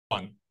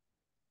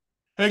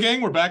Hey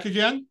gang, we're back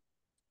again.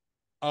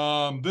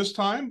 This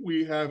time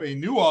we have a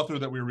new author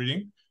that we're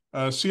reading,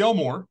 C.L.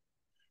 Moore.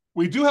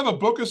 We do have a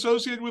book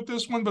associated with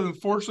this one, but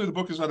unfortunately the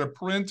book is out of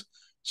print.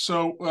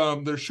 So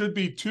there should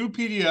be two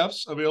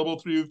PDFs available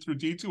through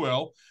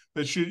D2L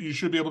that you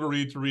should be able to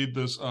read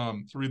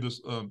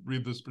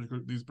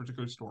these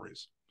particular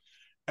stories.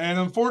 And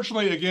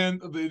unfortunately, again,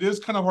 it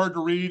is kind of hard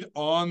to read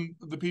on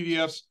the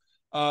PDFs.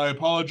 I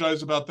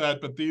apologize about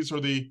that, but these are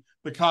the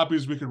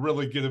copies we could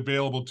really get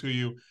available to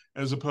you,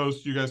 as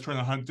opposed to you guys trying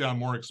to hunt down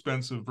more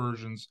expensive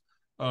versions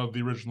of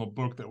the original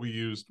book that we've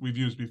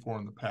used before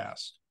in the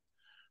past.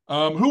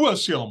 Who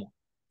was C.L.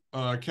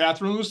 Moore?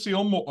 Catherine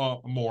Lucille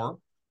Moore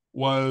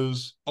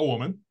was a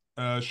woman.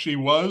 She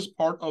was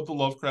part of the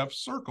Lovecraft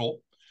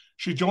Circle.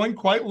 She joined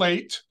quite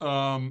late,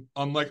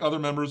 unlike other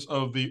members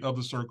of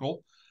the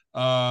circle.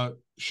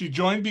 She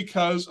joined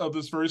because of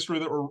this very story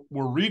that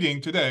we're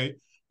reading today,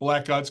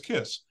 Black God's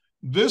Kiss.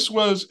 This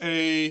was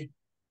a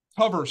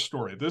cover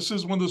story. This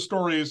is one of the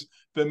stories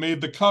that made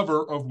the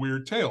cover of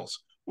Weird Tales,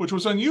 which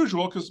was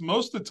unusual because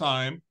most of the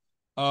time,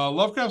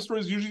 Lovecraft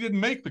stories usually didn't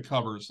make the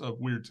covers of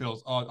Weird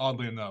Tales,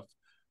 oddly enough.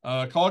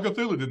 Call of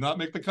Cthulhu did not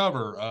make the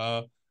cover.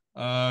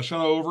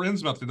 Shadow over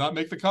Innsmouth did not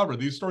make the cover.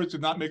 These stories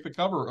did not make the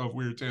cover of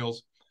Weird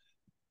Tales,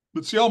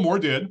 but C.L. Moore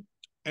did,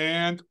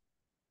 and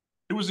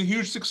it was a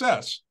huge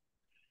success.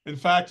 In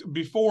fact,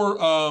 before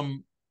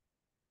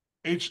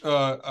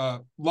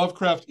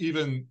Lovecraft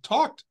even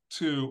talked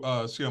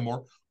to C.L.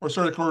 Moore or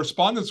started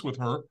correspondence with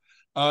her,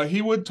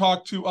 he would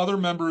talk to other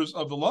members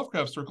of the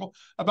Lovecraft Circle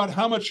about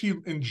how much he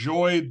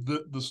enjoyed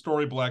the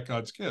story Black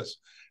God's Kiss.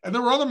 And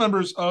there were other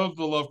members of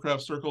the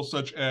Lovecraft Circle,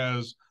 such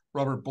as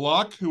Robert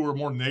Bloch, who were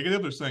more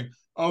negative. They're saying,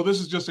 oh, this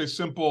is just a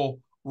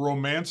simple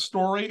romance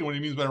story. And what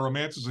he means by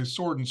romance is a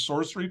sword and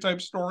sorcery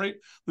type story.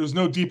 There's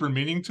no deeper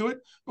meaning to it.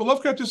 But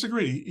Lovecraft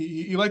disagreed.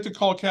 He liked to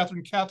call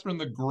Catherine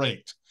the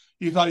Great.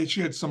 He thought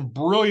she had some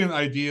brilliant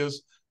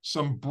ideas,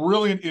 some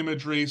brilliant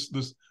imagery,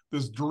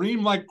 this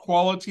dreamlike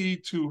quality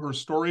to her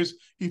stories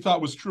he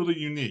thought was truly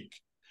unique.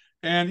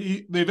 And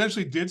they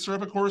eventually did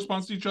sort of a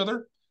correspondence to each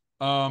other.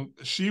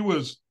 She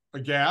was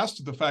aghast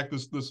at the fact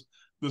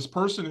this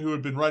person who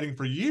had been writing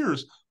for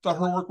years thought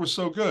her work was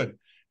so good.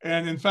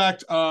 And in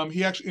fact,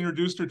 he actually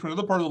introduced her to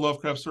another part of the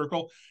Lovecraft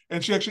Circle,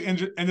 and she actually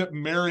ended up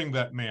marrying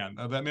that man.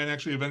 That man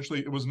actually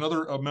eventually, it was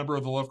another member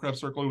of the Lovecraft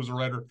Circle who was a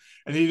writer,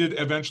 and he did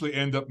eventually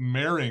end up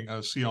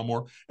marrying C.L.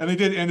 Moore, and they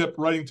did end up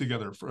writing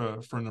together for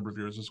a number of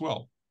years as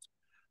well.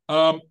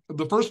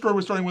 The first story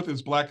we're starting with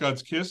is Black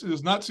God's Kiss. It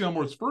is not C.L.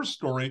 Moore's first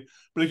story,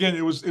 but again,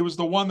 it was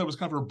the one that was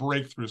kind of her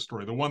breakthrough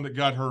story, the one that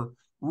got her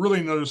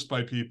really noticed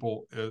by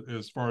people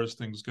as far as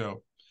things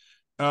go.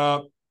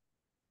 Uh,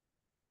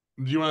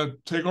 do you want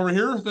to take over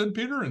here then,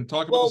 Peter, and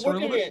talk about the Well, we're story a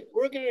little bit? gonna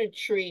we're gonna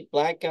treat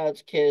Black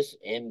God's Kiss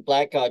and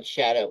Black God's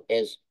Shadow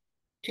as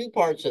two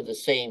parts of the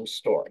same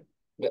story.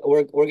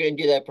 We're gonna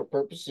do that for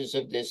purposes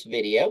of this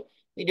video.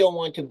 We don't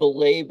want to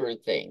belabor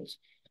things.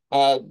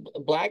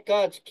 Black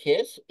God's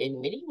Kiss,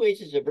 in many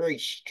ways, is a very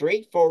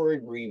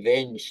straightforward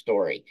revenge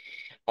story.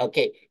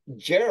 Okay,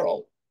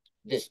 Gerald,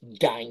 this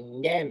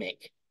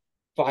dynamic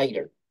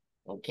fighter,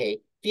 okay,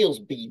 feels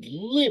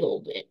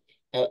belittled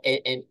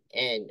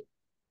and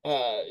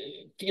uh,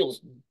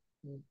 feels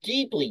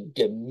deeply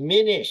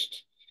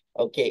diminished,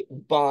 okay,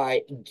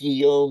 by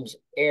Guillaume's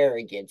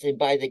arrogance and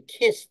by the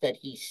kiss that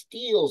he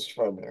steals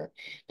from her,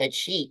 that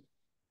she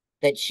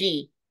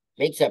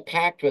makes a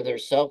pact with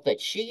herself that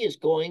she is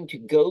going to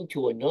go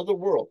to another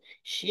world.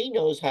 She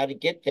knows how to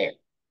get there.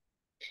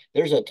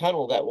 There's a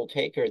tunnel that will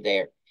take her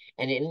there.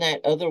 And in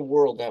that other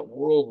world, that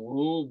world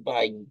ruled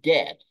by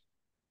death,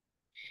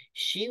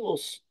 she will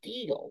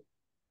steal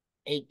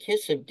a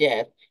kiss of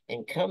death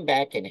and come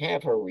back and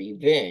have her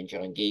revenge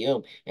on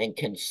Guillaume and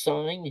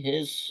consign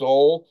his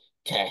soul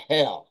to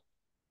hell.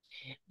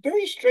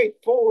 Very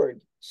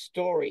straightforward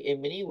story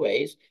in many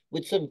ways,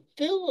 with some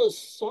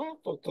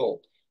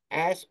philosophical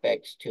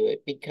aspects to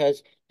it,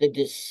 because the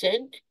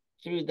descent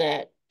through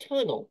that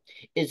tunnel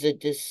is a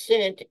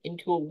descent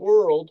into a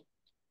world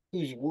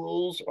whose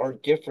rules are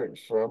different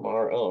from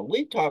our own.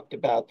 We've talked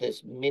about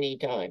this many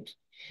times.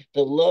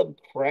 The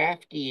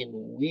Lovecraftian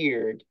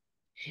weird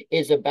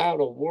is about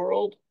a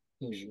world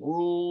whose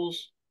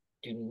rules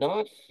do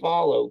not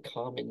follow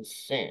common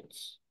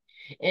sense.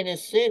 In a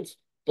sense,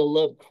 the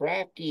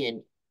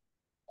Lovecraftian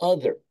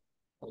other,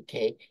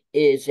 okay,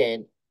 is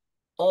an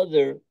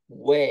other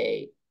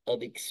way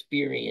of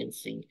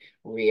experiencing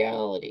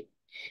reality.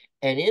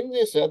 And in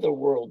this other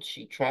world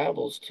she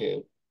travels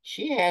to,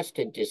 she has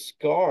to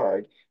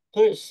discard,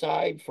 put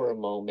aside for a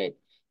moment,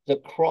 the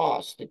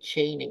cross, the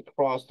chain and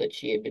cross that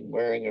she had been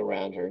wearing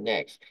around her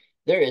neck.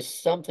 There is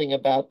something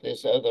about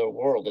this other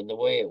world and the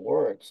way it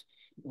works,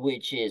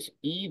 which is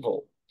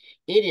evil.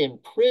 It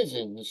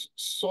imprisons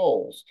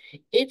souls.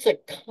 It's a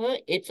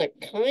kind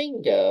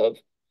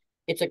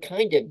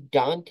of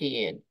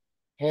Dantean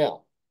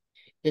hell.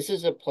 This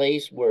is a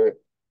place where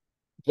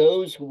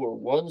those who were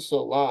once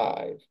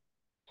alive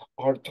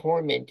are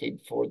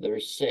tormented for their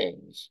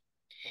sins.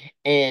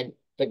 And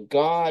the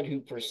god who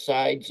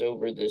presides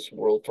over this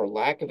world. For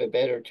lack of a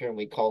better term,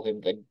 we call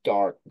him the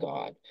dark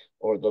god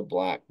or the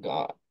black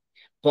god.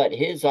 But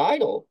his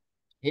idol,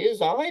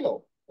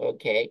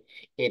 okay,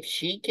 if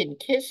she can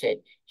kiss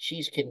it,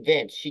 she's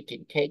convinced she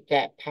can take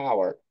that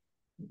power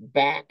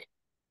back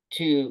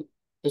to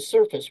the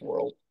surface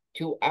world,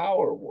 to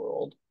our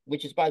world,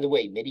 which is, by the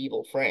way,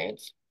 medieval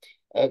France,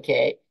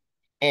 okay,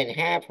 and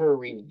have her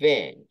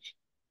revenge.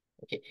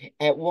 Okay,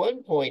 at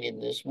one point in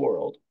this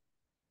world,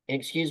 and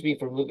excuse me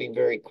for moving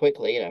very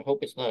quickly, and I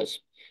hope it's not,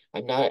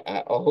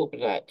 I hope I'm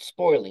not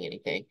spoiling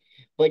anything,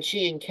 but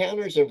she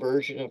encounters a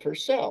version of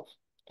herself,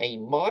 a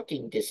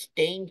mocking,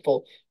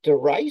 disdainful,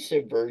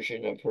 derisive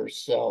version of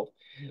herself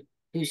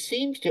who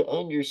seems to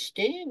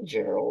understand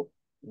Gerald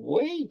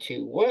way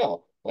too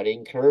well, but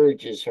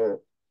encourages her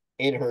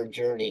in her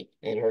journey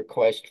and her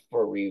quest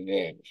for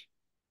revenge.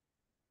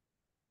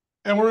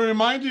 And we're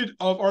reminded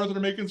of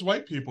Arthur Macon's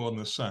white people in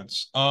this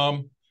sense.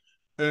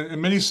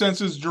 In many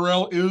senses,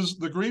 Jarell is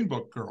the Green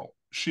Book girl.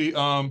 She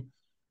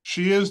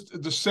is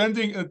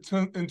descending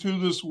into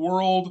this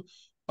world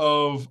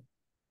of,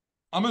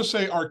 I'm going to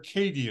say,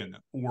 Arcadian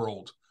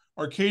world.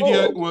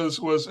 Arcadia Oh,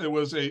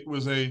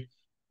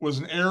 was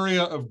an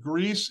area of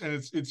Greece, and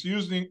it's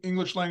used in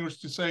English language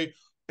to say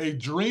a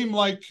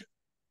dreamlike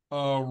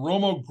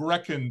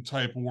Romo-Grecan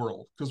type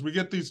world, because we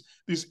get these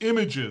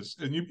images.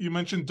 And you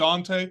mentioned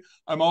Dante.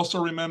 I'm also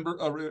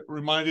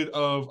reminded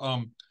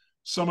of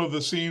some of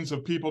the scenes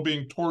of people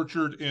being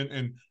tortured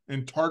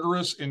in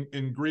Tartarus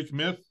in Greek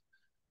myth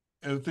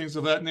and things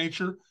of that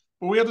nature.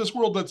 But we have this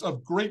world that's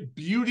of great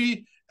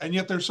beauty, and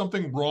yet there's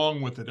something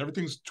wrong with it.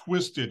 Everything's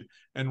twisted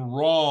and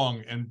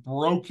wrong and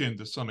broken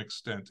to some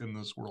extent in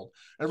this world.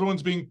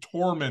 Everyone's being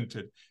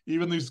tormented.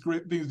 Even these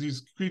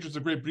creatures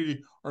of great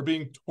beauty are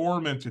being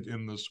tormented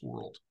in this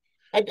world.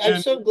 I'm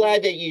And so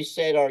glad that you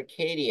said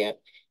Arcadia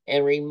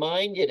and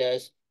reminded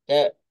us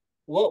that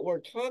what we're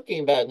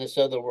talking about in this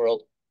other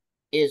world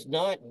is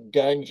not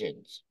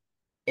dungeons.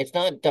 It's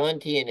not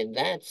Dantean in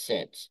that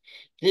sense.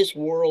 This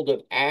world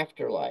of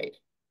afterlife,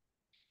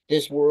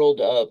 this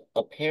world of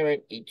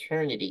apparent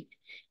eternity,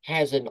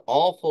 has an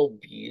awful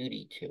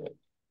beauty to it.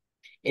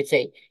 It's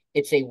a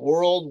it's a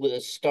world with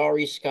a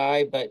starry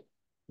sky, but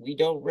we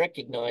don't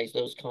recognize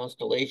those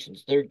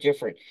constellations. They're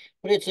different.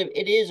 But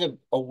it is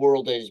a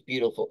world that is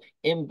beautiful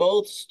in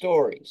both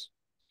stories.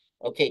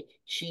 Okay,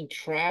 she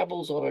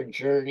travels on a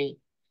journey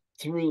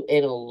through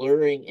an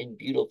alluring and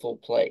beautiful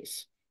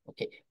place.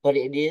 Okay, but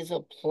it is a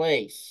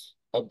place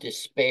of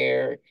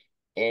despair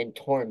and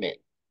torment,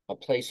 a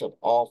place of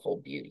awful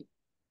beauty.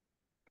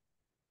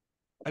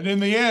 in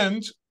the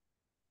end,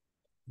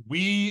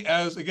 we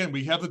have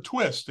the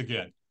twist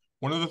again.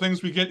 One of the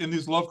things we get in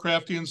these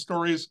Lovecraftian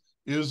stories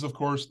is, of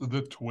course,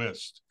 the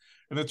twist.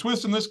 And the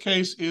twist in this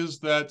case is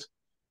that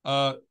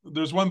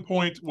there's one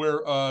point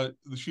where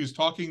she's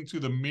talking to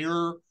the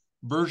mirror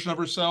version of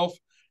herself,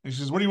 and she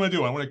says, "What do you want to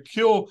do? I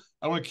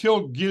want to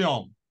kill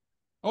Guillaume."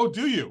 "Oh,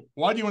 do you?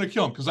 Why do you want to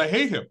kill him?" "Because I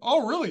hate him."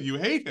 "Oh, really? You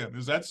hate him?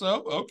 Is that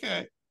so?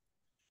 Okay."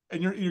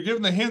 And you're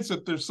given the hints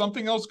that there's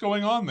something else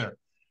going on there.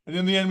 And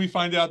in the end, we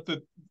find out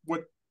that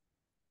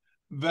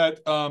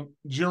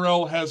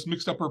Jirel has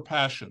mixed up her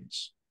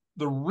passions.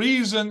 The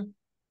reason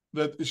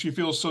that she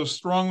feels so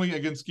strongly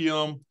against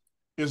Guillaume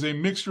is a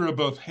mixture of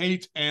both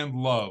hate and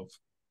love.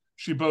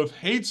 She both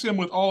hates him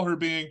with all her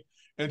being,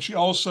 and she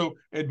also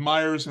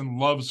admires and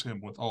loves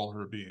him with all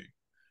her being.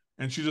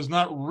 And she does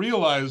not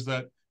realize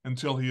that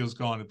until he is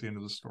gone at the end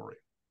of the story.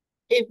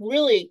 It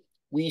really,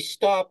 we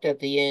stopped at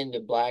the end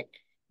of Black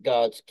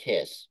God's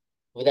Kiss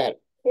with that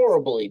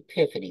horrible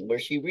epiphany where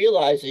she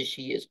realizes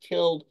she is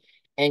killed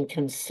and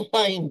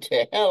consigned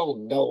to hell,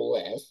 no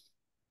less.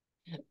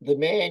 The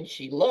man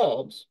she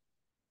loves,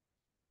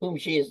 whom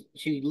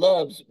she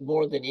loves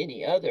more than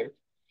any other,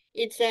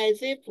 it's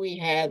as if we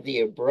have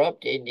the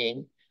abrupt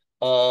ending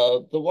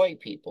of the white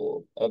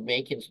people, of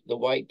Macon's The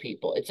White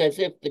People. It's as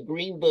if the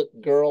Green Book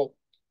girl,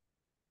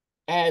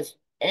 as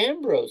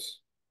Ambrose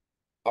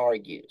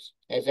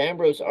as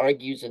Ambrose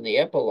argues in the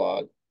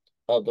epilogue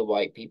of The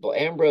White People,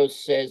 Ambrose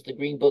says the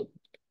Green Book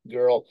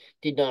girl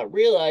did not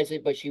realize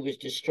it, but she was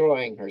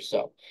destroying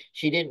herself.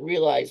 She didn't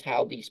realize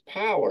how these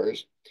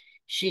powers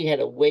she had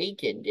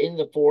awakened in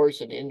the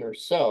Force and in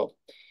herself,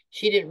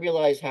 she didn't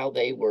realize how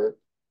they were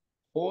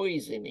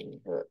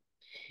poisoning her.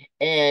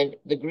 And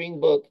the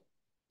Green Book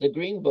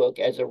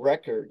as a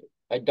record,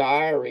 a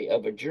diary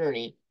of a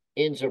journey,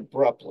 ends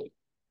abruptly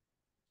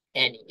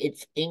and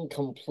it's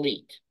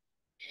incomplete.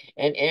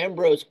 And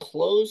Ambrose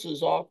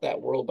closes off that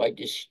world by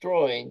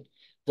destroying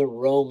the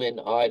Roman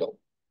idol.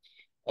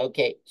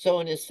 Okay,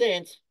 so in a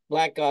sense,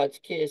 Black God's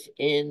Kiss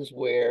ends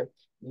where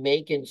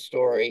Macon's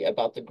story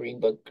about the Green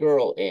Book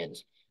girl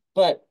ends.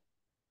 But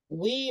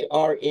we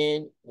are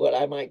in what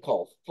I might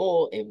call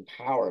full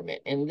empowerment.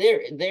 And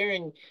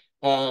therein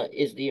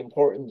is the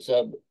importance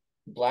of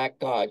Black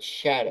God's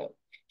shadow.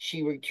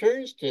 She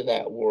returns to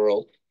that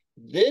world,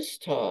 this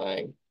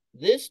time,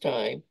 this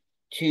time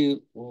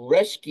to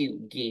rescue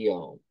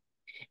Guillaume.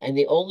 And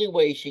the only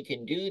way she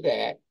can do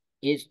that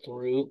is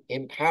through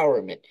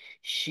empowerment.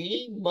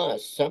 She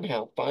must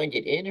somehow find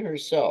it in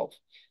herself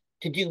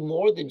to do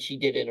more than she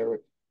did in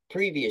her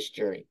previous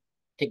journey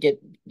to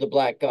get the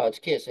Black God's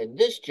kiss. And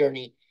this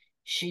journey,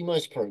 she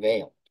must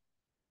prevail.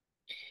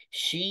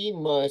 She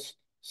must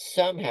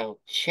somehow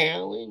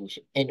challenge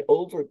and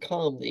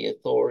overcome the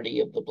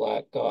authority of the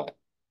Black God.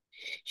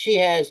 She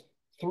has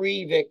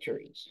 3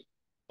 victories.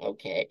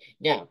 Okay.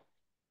 Now,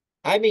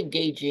 I'm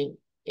engaging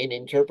in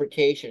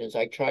interpretation as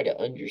I try to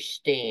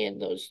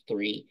understand those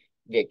 3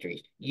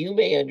 victories. You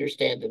may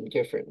understand them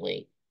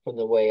differently from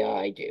the way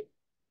I do,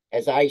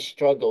 as I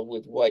struggle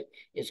with what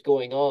is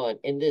going on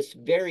in this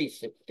very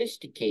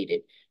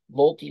sophisticated,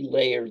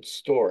 multi-layered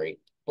story,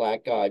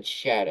 Black God's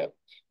Shadow,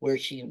 where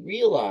she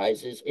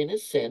realizes, in a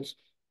sense,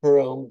 her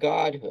own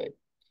godhood.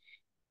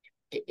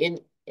 In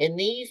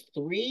these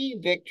 3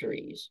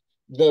 victories,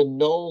 the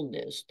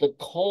nullness, the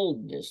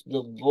coldness,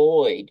 the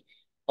void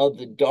of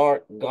the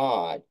dark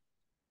God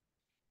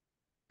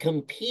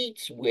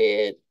competes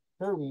with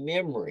her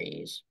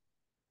memories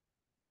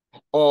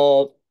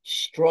of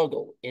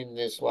struggle in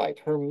this life,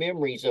 her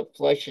memories of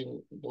flesh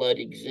and blood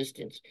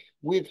existence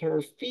with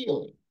her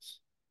feelings.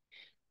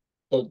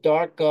 The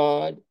dark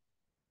God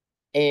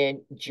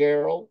and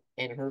Gerald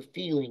and her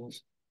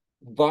feelings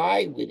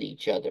vie with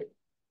each other.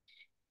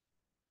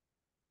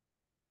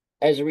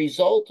 As a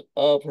result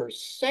of her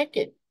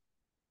second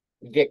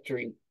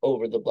victory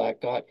over the Black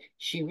God,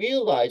 she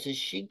realizes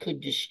she could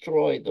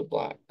destroy the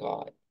Black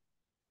God,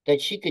 that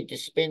she could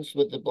dispense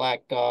with the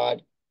Black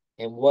God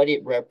and what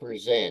it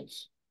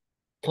represents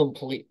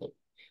completely.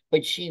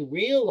 But she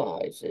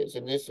realizes,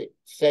 and this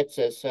sets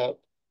us up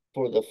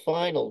for the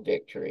final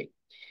victory,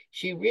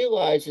 she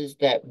realizes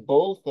that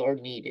both are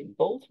needed.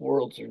 Both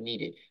worlds are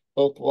needed.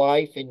 Both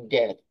life and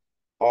death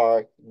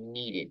are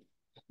needed.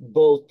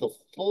 Both the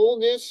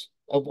fullness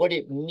of what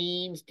it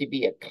means to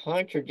be a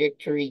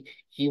contradictory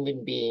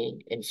human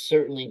being, and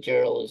certainly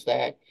Gerald is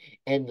that,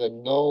 and the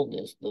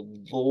nullness, the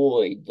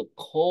void, the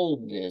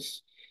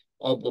coldness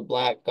of the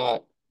Black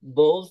God,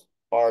 both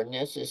are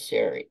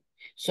necessary.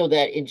 So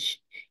that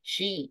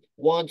she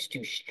wants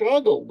to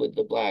struggle with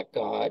the Black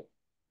God,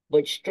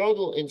 but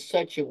struggle in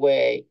such a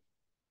way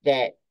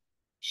that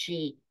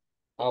she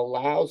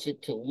allows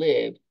it to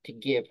live, to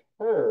give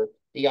her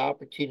the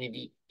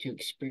opportunity to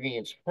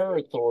experience her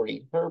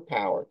authority, her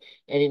power.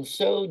 And in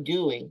so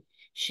doing,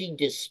 she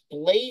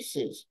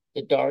displaces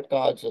the dark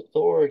god's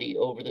authority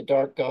over the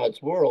dark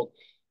god's world,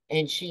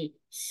 and she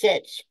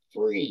sets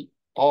free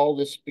all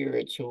the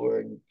spirits who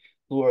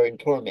are in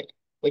torment.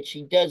 But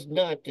she does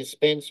not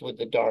dispense with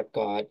the dark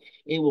god.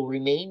 It will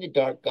remain the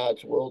dark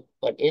god's world,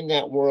 but in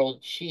that world,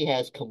 she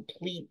has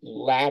complete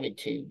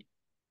latitude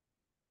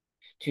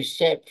to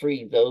set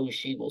free those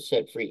she will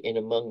set free, and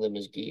among them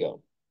is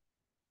Guillaume.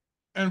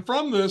 And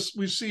from this,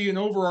 we see an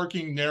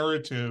overarching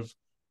narrative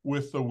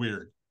with the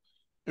weird.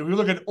 If we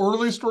look at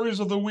early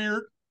stories of the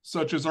weird,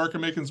 such as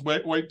Archimedes'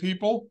 White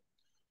People,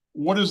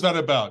 what is that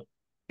about?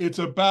 It's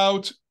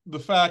about the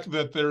fact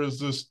that there is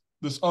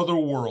this other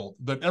world,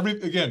 that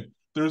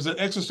there's an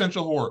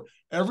existential horror.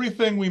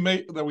 Everything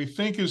that we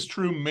think is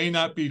true may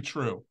not be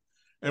true.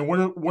 And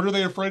what are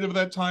they afraid of at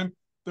that time?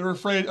 They're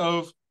afraid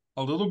of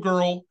a little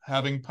girl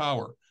having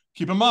power.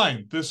 Keep in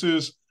mind, this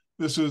is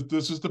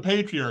the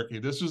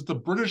patriarchy. This is the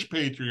British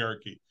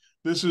patriarchy.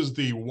 This is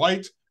the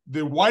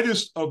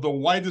whitest of the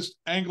whitest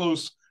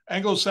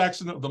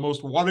Anglo-Saxon, of the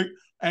most white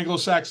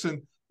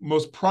Anglo-Saxon,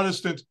 most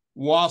Protestant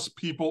WASP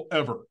people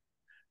ever.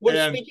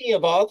 Well, speaking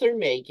of author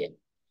Machen,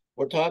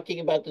 we're talking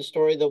about the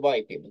story of the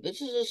White People.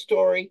 This is a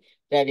story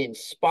that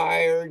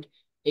inspired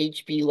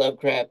H.P.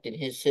 Lovecraft in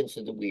his sense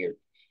of the weird.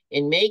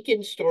 In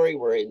Machen's story,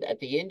 we're at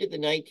the end of the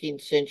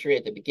 19th century,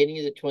 at the beginning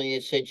of the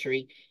 20th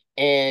century,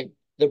 and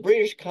the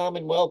British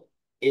Commonwealth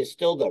is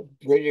still the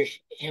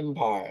British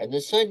Empire, and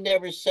the sun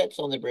never sets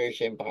on the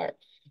British Empire.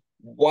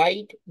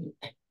 White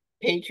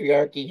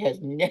patriarchy has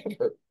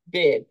never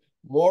been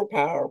more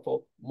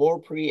powerful, more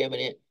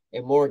preeminent,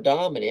 and more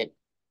dominant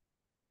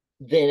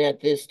than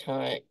at this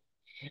time.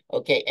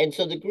 Okay, and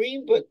so the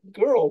Green Book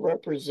Girl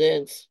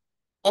represents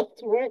a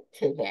threat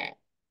to that.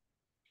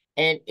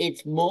 And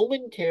it's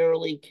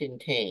momentarily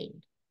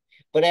contained.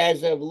 But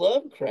as of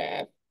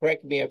Lovecraft,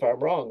 correct me if I'm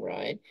wrong,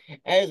 Ryan,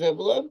 as of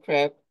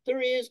Lovecraft,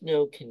 there is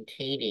no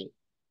containing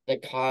the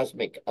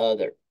cosmic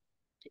other.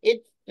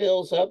 It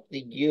fills up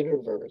the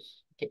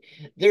universe.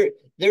 Okay.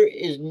 There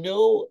is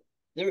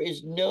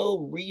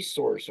no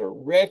resource or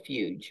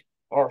refuge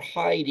or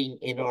hiding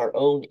in our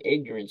own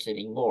ignorance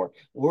anymore.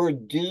 We're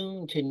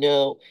doomed to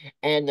know,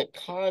 and the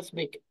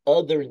cosmic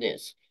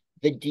otherness,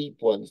 the deep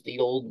ones, the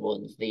old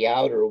ones, the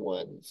outer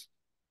ones,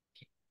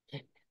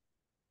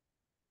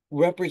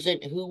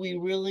 represent who we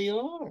really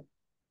are.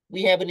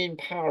 We have an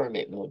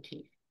empowerment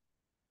motif.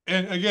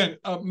 And again,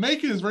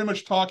 Machen is very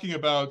much talking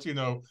about,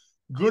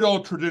 good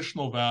old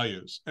traditional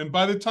values. And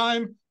by the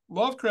time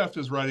Lovecraft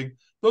is writing,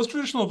 those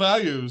traditional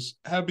values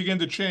have begun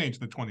to change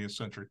in the 20th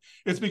century.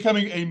 It's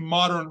becoming a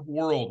modern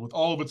world with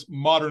all of its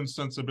modern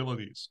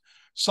sensibilities.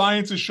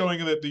 Science is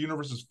showing that the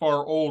universe is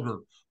far older,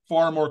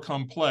 far more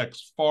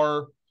complex,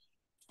 far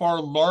far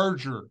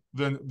larger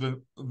than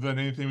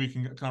anything we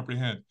can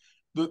comprehend.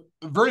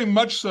 Very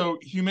much so,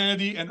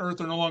 humanity and Earth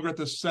are no longer at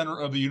the center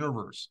of the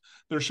universe.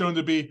 They're shown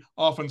to be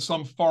often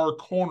some far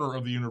corner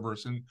of the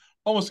universe and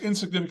almost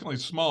insignificantly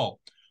small.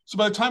 So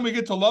by the time we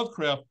get to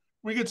Lovecraft,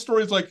 we get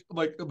stories like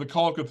the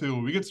Call of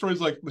Cthulhu. We get stories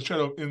like the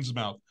Shadow of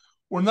Innsmouth,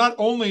 where not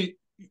only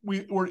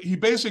where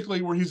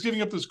he's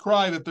giving up this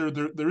cry that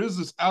there is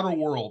this outer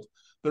world,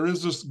 there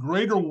is this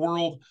greater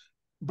world,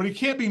 but he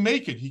can't be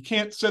naked. He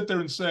can't sit there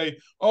and say,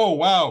 "Oh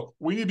wow,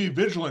 we need to be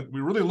vigilant.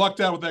 We really lucked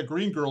out with that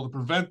green girl to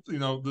prevent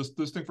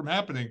this thing from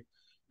happening,"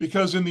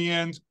 because in the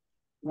end,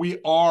 we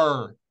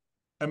are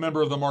a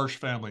member of the Marsh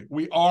family.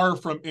 We are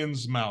from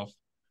Innsmouth.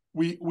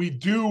 We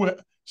do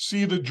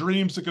see the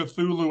dreams of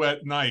Cthulhu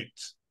at night.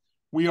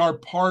 We are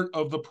part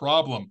of the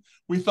problem.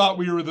 We thought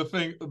we were the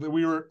thing that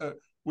we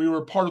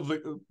were part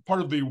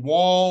of the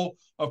wall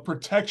of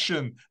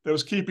protection that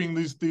was keeping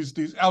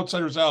these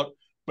outsiders out.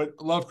 But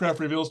Lovecraft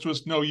reveals to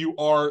us, no, you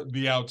are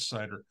the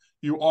outsider.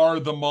 You are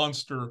the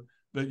monster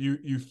that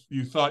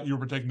you thought you were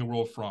protecting the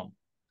world from.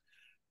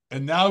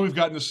 And now we've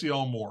gotten to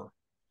C.L. Moore.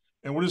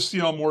 And what is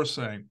C.L. Moore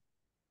saying?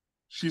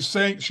 She's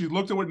saying, she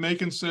looked at what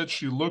Macon said,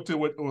 she looked at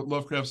what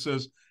Lovecraft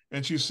says,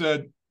 and she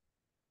said,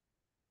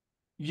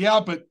 yeah,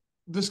 but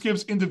this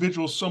gives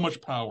individuals so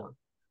much power.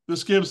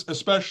 This gives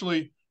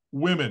especially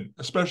women,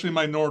 especially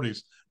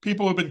minorities,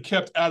 people who have been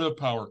kept out of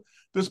power.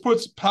 This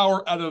puts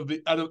power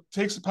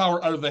takes the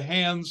power out of the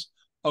hands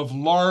of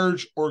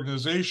large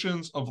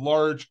organizations, of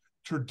large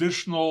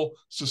traditional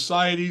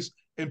societies,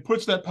 and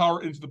puts that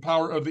power into the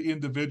power of the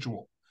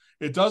individual.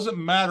 It doesn't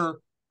matter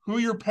who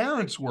your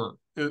parents were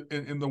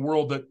in the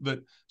world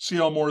that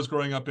C.L. Moore is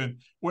growing up in.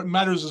 What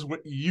matters is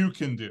what you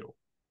can do.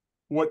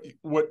 What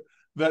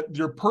that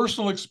your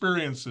personal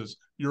experiences,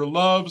 your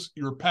loves,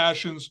 your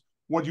passions,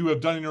 what you have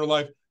done in your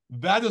life,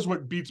 that is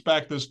what beats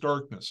back this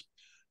darkness.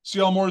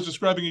 C.L. Moore is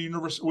describing a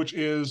universe which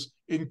is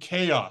in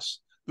chaos.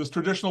 This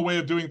traditional way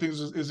of doing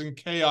things is in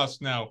chaos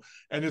now,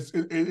 and it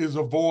is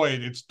a void.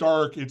 It's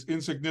dark. It's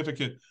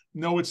insignificant.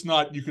 No, it's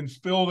not. You can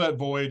fill that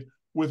void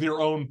with your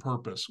own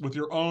purpose, with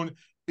your own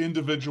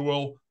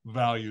individual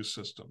value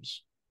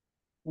systems.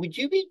 Would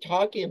you be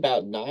talking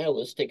about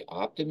nihilistic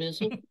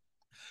optimism?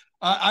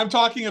 I'm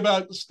talking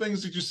about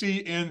things that you see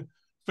in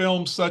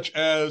films such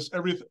as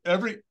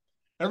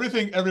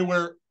Everything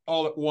Everywhere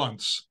All at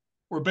Once,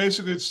 where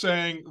basically it's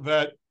saying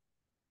that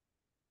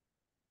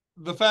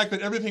the fact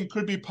that everything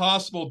could be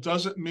possible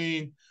doesn't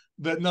mean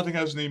that nothing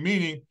has any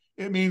meaning.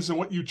 It means that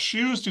what you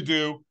choose to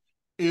do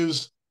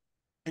is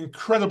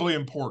incredibly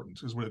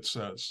important, is what it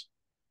says.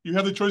 You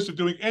have the choice of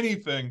doing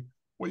anything.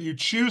 What you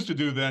choose to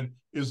do then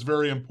is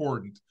very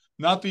important.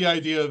 Not the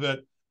idea that,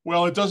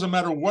 well, it doesn't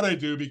matter what I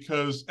do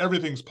because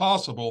everything's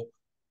possible.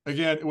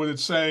 Again, what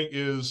it's saying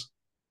is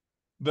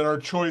that our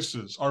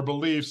choices, our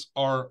beliefs,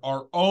 our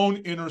own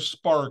inner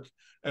spark,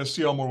 as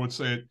C.L. Moore would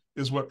say it,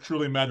 is what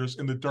truly matters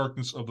in the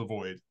darkness of the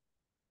void.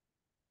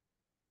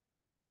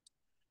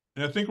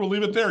 And I think we'll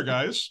leave it there,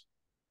 guys.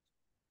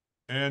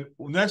 And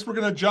next, we're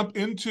going to jump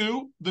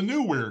into the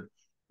new weird.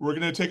 We're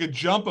going to take a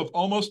jump of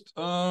almost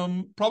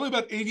probably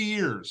about 80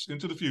 years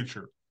into the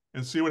future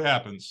and see what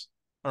happens.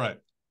 All right.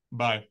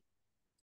 Bye.